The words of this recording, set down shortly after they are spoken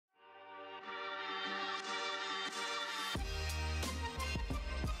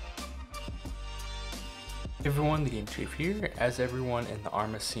Everyone, TheGamingChief here. As everyone in the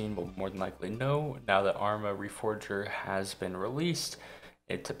ArmA scene will more than likely know, now that ArmA Reforger has been released,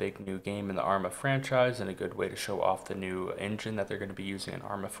 it's a big new game in the ArmA franchise and a good way to show off the new engine that they're going to be using in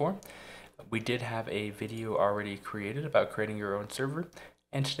ArmA 4. We did have a video already created about creating your own server,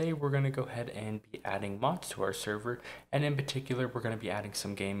 and today we're going to go ahead and be adding mods to our server, and in particular we're going to be adding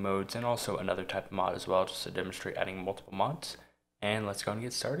some game modes and also another type of mod as well, just to demonstrate adding multiple mods. And let's go and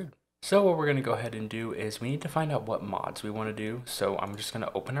get started. So what we're going to go ahead and do is we need to find out what mods we want to do. So I'm just going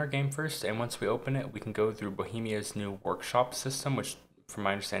to open our game first, and once we open it, we can go through Bohemia's new workshop system, which from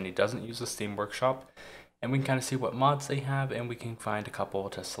my understanding doesn't use the Steam workshop, and we can kind of see what mods they have, and we can find a couple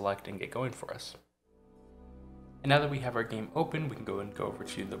to select and get going for us. And now that we have our game open, we can go over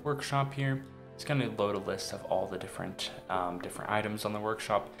to the workshop here. It's going to load a list of all the different items on the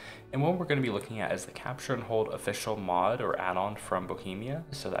workshop, and what we're going to be looking at is the capture and hold official mod or add-on from Bohemia,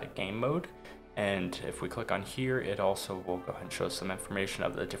 so that game mode. And if we click on here, it also will go ahead and show some information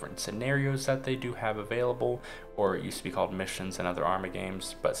of the different scenarios that they do have available, or it used to be called missions in other ArmA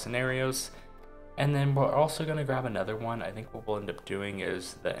games, but scenarios. And then we're also going to grab another one. I think what we'll end up doing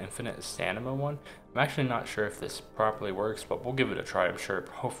is the infinite stamina one. I'm actually not sure if this properly works, but we'll give it a try. I'm sure it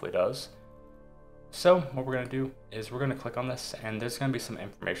hopefully does. So what we're going to do is we're going to click on this, and there's going to be some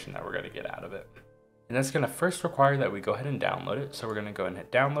information that we're going to get out of it. And that's going to first require that we go ahead and download it. So we're going to go ahead and hit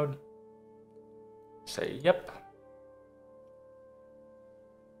download. Say yep.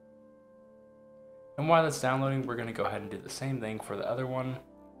 And while it's downloading, we're going to go ahead and do the same thing for the other one.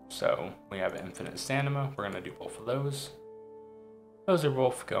 So we have infinite stamina. We're going to do both of those. Those are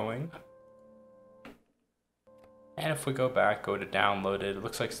both going. And if we go back, go to download it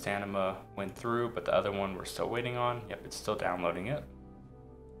looks like stamina went through, but the other one we're still waiting on. Yep, it's still downloading it.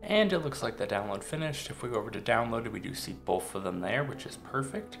 And it looks like the download finished. If we go over to downloaded, we do see both of them there, which is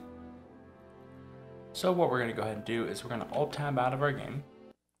perfect. So what we're going to go ahead and do is we're going to alt tab out of our game.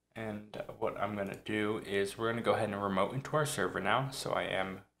 And what I'm going to do is we're going to go ahead and remote into our server now. So I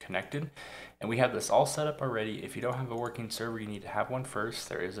am connected, and we have this all set up already. If you don't have a working server, you need to have one first.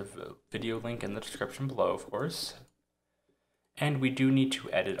 There is a video link in the description below, of course. And we do need to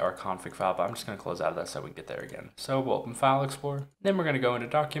edit our config file, but I'm just going to close out of that so we can get there again. So we'll open File Explorer. Then we're going to go into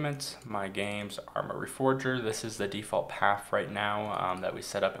Documents, My Games, ArmA Reforger. This is the default path right now that we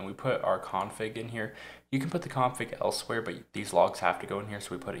set up, and we put our config in here. You can put the config elsewhere, but these logs have to go in here,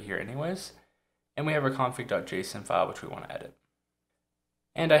 so we put it here anyways. And we have our config.json file, which we want to edit.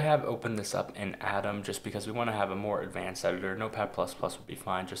 And I have opened this up in Atom just because we want to have a more advanced editor. Notepad++ would be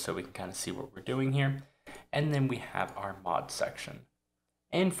fine, just so we can kind of see what we're doing here. And then we have our mod section.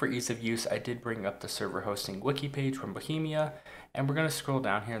 And for ease of use, I did bring up the server hosting wiki page from Bohemia, and we're going to scroll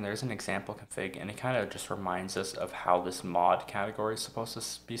down here, and there's an example config, and it kind of just reminds us of how this mod category is supposed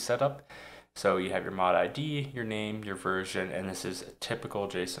to be set up. So you have your mod ID, your name, your version, and this is typical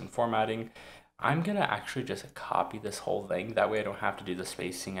JSON formatting. I'm going to actually just copy this whole thing. That way I don't have to do the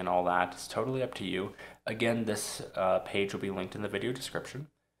spacing and all that. It's totally up to you. Again, this page will be linked in the video description.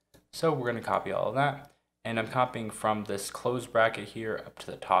 So we're going to copy all of that. And I'm copying from this closed bracket here up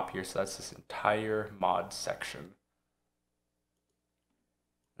to the top here. So that's this entire mod section.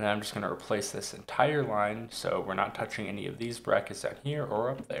 And then I'm just going to replace this entire line. So we're not touching any of these brackets down here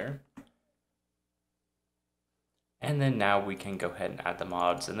or up there. And then now we can go ahead and add the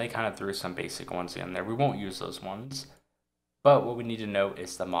mods, and they kind of threw some basic ones in there. We won't use those ones, but what we need to know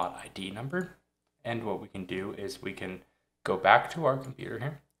is the mod ID number. And what we can do is we can go back to our computer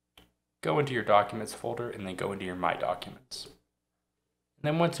here, go into your documents folder, and then go into your My Documents. And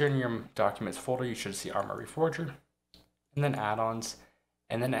then once you're in your documents folder, you should see ArmA Reforger, and then add-ons,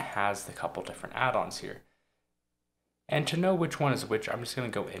 and then it has the couple different add-ons here. And to know which one is which, I'm just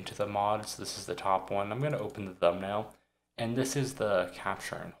going to go into the mods. This is the top one. I'm going to open the thumbnail, and this is the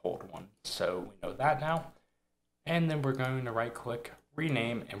capture and hold one. So we know that now. And then we're going to right click,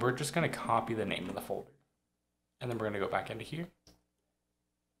 rename, and we're just going to copy the name of the folder. And then we're going to go back into here.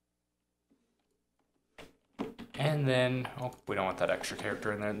 And then, oh, we don't want that extra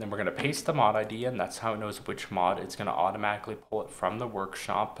character in there. And then we're going to paste the mod ID, and that's how it knows which mod. It's going to automatically pull it from the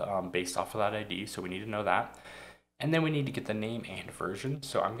workshop based off of that ID. So we need to know that. And then we need to get the name and version.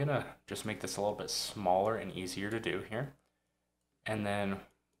 So I'm going to just make this a little bit smaller and easier to do here. And then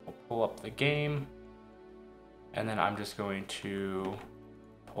we'll pull up the game. And then I'm just going to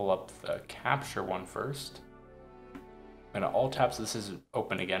pull up the capture one first. I'm going to alt tab so this is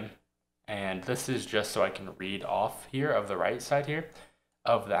open again. And this is just so I can read off here of the right side here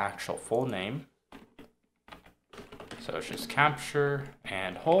of the actual full name. So it's just capture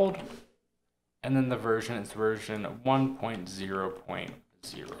and hold. And then the version is version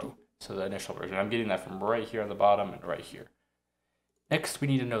 1.0.0. So the initial version. I'm getting that from right here on the bottom and right here. Next, we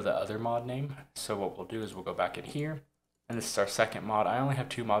need to know the other mod name. So what we'll do is we'll go back in here. And this is our second mod. I only have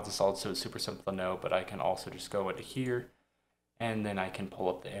 2 mods installed, so it's super simple to know, but I can also just go into here. And then I can pull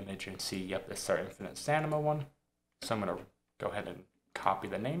up the image and see, yep, this is our Infinite Stamina one. So I'm going to go ahead and copy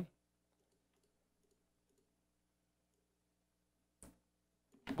the name.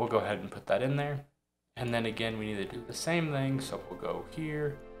 We'll go ahead and put that in there. And then again, we need to do the same thing. So we'll go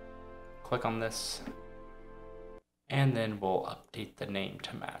here, click on this, and then we'll update the name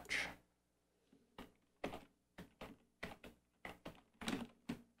to match.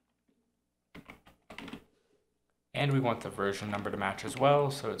 And we want the version number to match as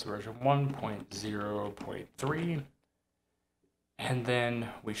well. So it's version 1.0.3. And then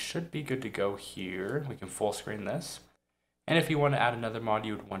we should be good to go here. We can full screen this. And if you want to add another mod,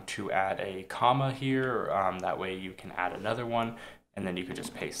 you would want to add a comma here. That way you can add another one. And then you could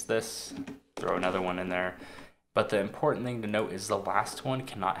just paste this, throw another one in there. But the important thing to note is the last one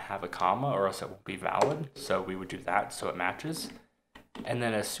cannot have a comma or else it won't be valid. So we would do that so it matches. And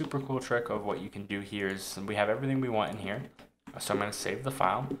then a super cool trick of what you can do here is we have everything we want in here. So I'm going to save the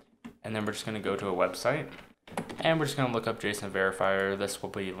file, and then we're just going to go to a website, and we're just going to look up JSON verifier. This will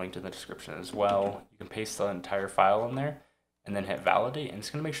be linked in the description as well. You can paste the entire file in there and then hit validate, and it's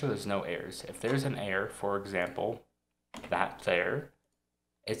going to make sure there's no errors. If there's an error, for example, that there,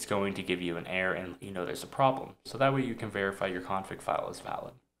 it's going to give you an error and you know there's a problem. So that way you can verify your config file is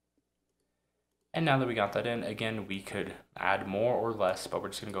valid. And now that we got that in, again, we could add more or less, but we're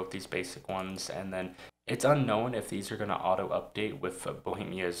just going to go with these basic ones. And then it's unknown if these are going to auto update with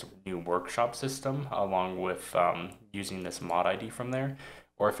Bohemia's new workshop system, along with using this mod ID from there,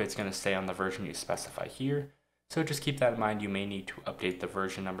 or if it's going to stay on the version you specify here. So just keep that in mind. You may need to update the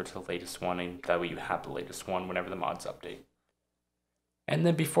version number to the latest one, and that way you have the latest one whenever the mods update. And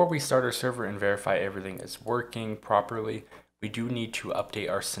then before we start our server and verify everything is working properly, we do need to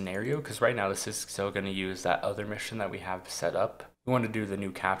update our scenario, because right now this is still going to use that other mission that we have set up. We want to do the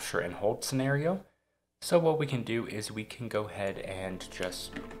new capture and hold scenario. So what we can do is we can go ahead and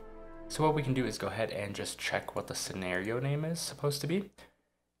just check what the scenario name is supposed to be.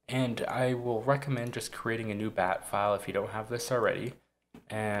 And I will recommend just creating a new bat file if you don't have this already.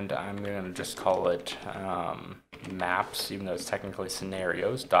 And I'm going to just call it maps, even though it's technically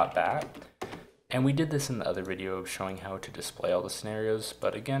scenarios.bat. And we did this in the other video of showing how to display all the scenarios,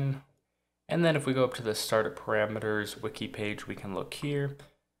 but again, and then if we go up to the startup parameters wiki page, we can look here,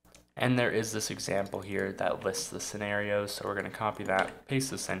 and there is this example here that lists the scenarios. So we're going to copy that,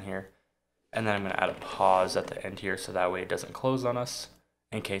 paste this in here, and then I'm going to add a pause at the end here so that way it doesn't close on us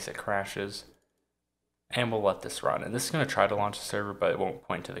in case it crashes. And we'll let this run. And this is going to try to launch the server, but it won't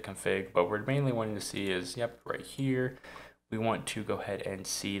point to the config. But we're mainly wanting to see is, yep, right here, we want to go ahead and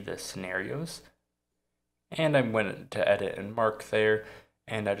see the scenarios. And I'm going to edit and mark there,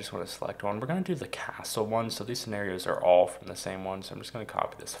 and I just want to select one. We're going to do the castle one, so these scenarios are all from the same one, so I'm just going to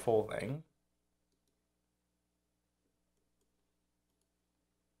copy this full thing.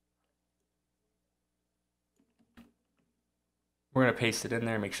 We're going to paste it in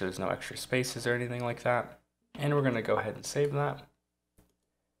there, make sure there's no extra spaces or anything like that. And we're going to go ahead and save that.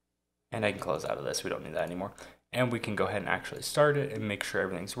 And I can close out of this, we don't need that anymore. And we can go ahead and actually start it and make sure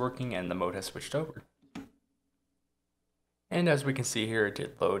everything's working and the mode has switched over. And as we can see here, it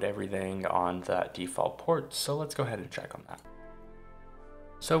did load everything on that default port. So let's go ahead and check on that.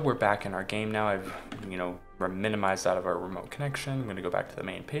 So we're back in our game now. I've, minimized out of our remote connection. I'm going to go back to the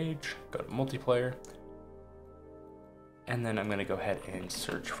main page, go to multiplayer. And then I'm going to go ahead and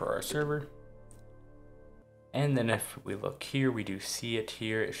search for our server. And then if we look here, we do see it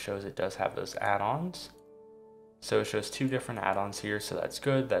here. It shows it does have those add-ons. So it shows 2 different add-ons here, so that's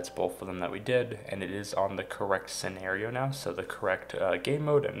good. That's both of them that we did, and it is on the correct scenario now, so the correct game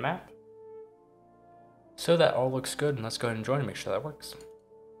mode and map. So that all looks good, and let's go ahead and join and make sure that works.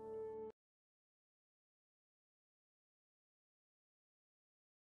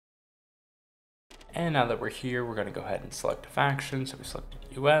 And now that we're here, we're going to go ahead and select a faction. So we selected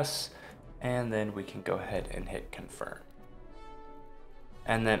US, and then we can go ahead and hit confirm.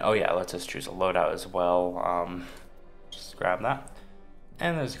 And then, oh yeah, let's just choose a loadout as well. Just grab that.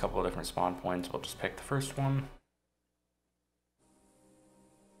 And there's a couple of different spawn points. We'll just pick the first one.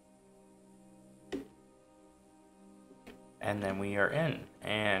 And then we are in.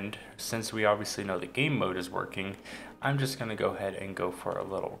 And since we obviously know the game mode is working, I'm just going to go ahead and go for a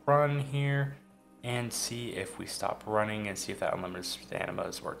little run here and see if we stop running and see if that unlimited stamina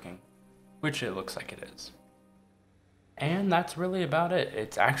is working, which it looks like it is. And that's really about it.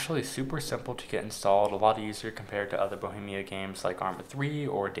 It's actually super simple to get installed, a lot easier compared to other Bohemia games like ArmA 3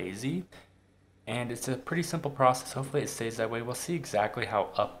 or DayZ. And it's a pretty simple process. Hopefully it stays that way. We'll see exactly how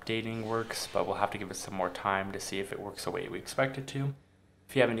updating works, but we'll have to give it some more time to see if it works the way we expect it to.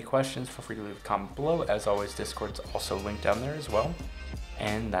 If you have any questions, feel free to leave a comment below. As always, Discord's also linked down there as well.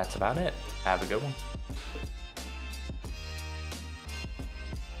 And that's about it. Have a good one.